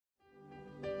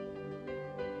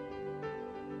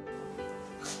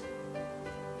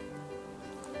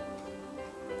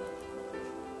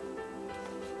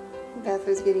Beth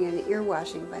was getting an ear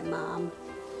washing by Mom.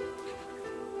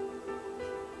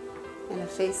 And a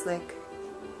face lick.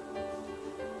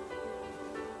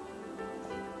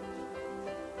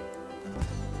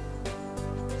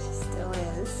 She still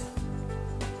is.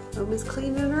 Mama's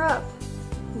cleaning her up.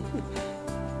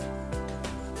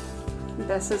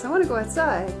 Beth says, I want to go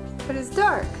outside, but it's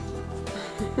dark.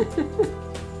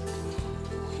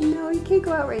 No, you can't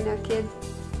go out right now, kid.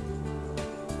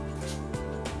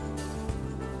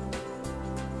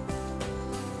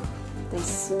 They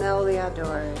smell the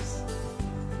outdoors.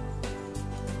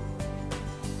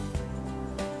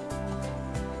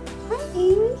 Hi,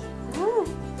 Amy. Hi.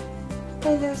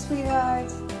 Hello, sweetheart.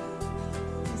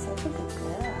 You're such a good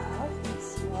girl.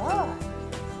 Yes, you are.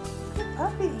 Good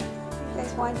puppy. You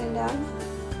guys winding down?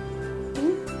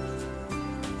 Hmm?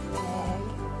 Egg.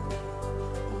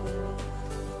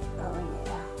 Oh,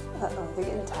 yeah. Uh-oh, they're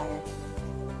getting tired.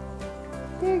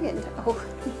 They're getting tired. Oh.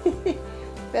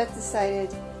 Beth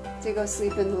decided to go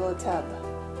sleep in the little tub.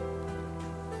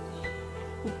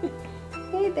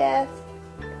 Hey, Beth.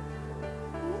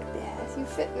 Hi, Beth. You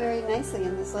fit very nicely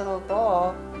in this little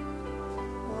bowl.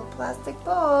 Little plastic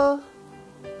bowl.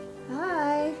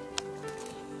 Hi.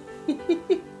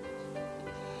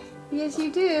 Yes,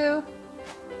 you do.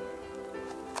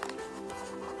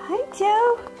 Hi,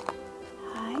 Joe.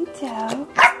 Hi, Joe.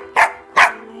 I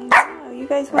know. You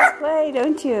guys want to play,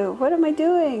 don't you? What am I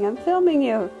doing? I'm filming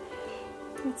you.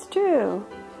 It's true.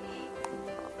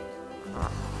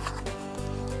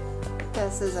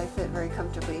 Beth says I fit very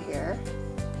comfortably here.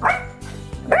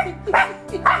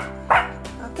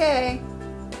 Okay,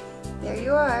 there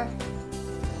you are.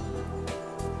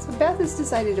 So Beth has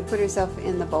decided to put herself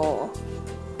in the bowl.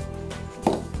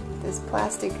 This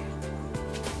plastic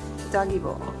doggy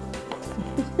bowl.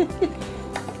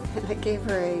 And I gave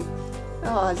her a,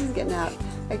 oh, she's getting out.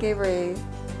 I gave her a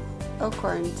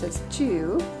acorn to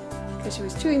chew, because she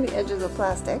was chewing the edge of the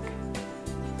plastic.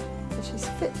 But she's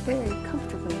fit very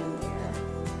comfortably in there.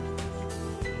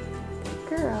 Good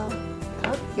girl.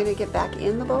 Oh, you gonna get back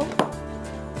in the bowl?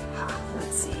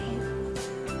 Let's see.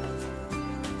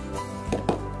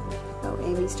 Oh,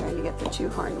 Amy's trying to get the chew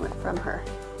horn from her.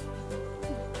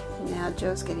 Now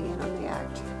Joe's getting in on the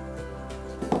act.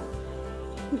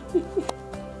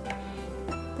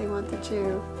 They want the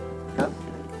chew. Oh.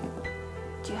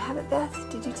 Do you have it, Beth?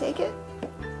 Did you take it?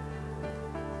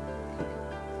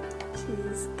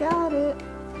 She's got it.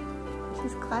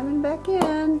 She's climbing back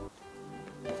in.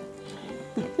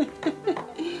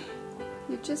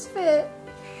 You just fit.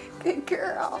 Good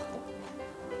girl.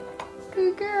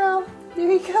 Good girl.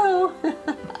 There you go.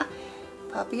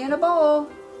 Puppy in a bowl.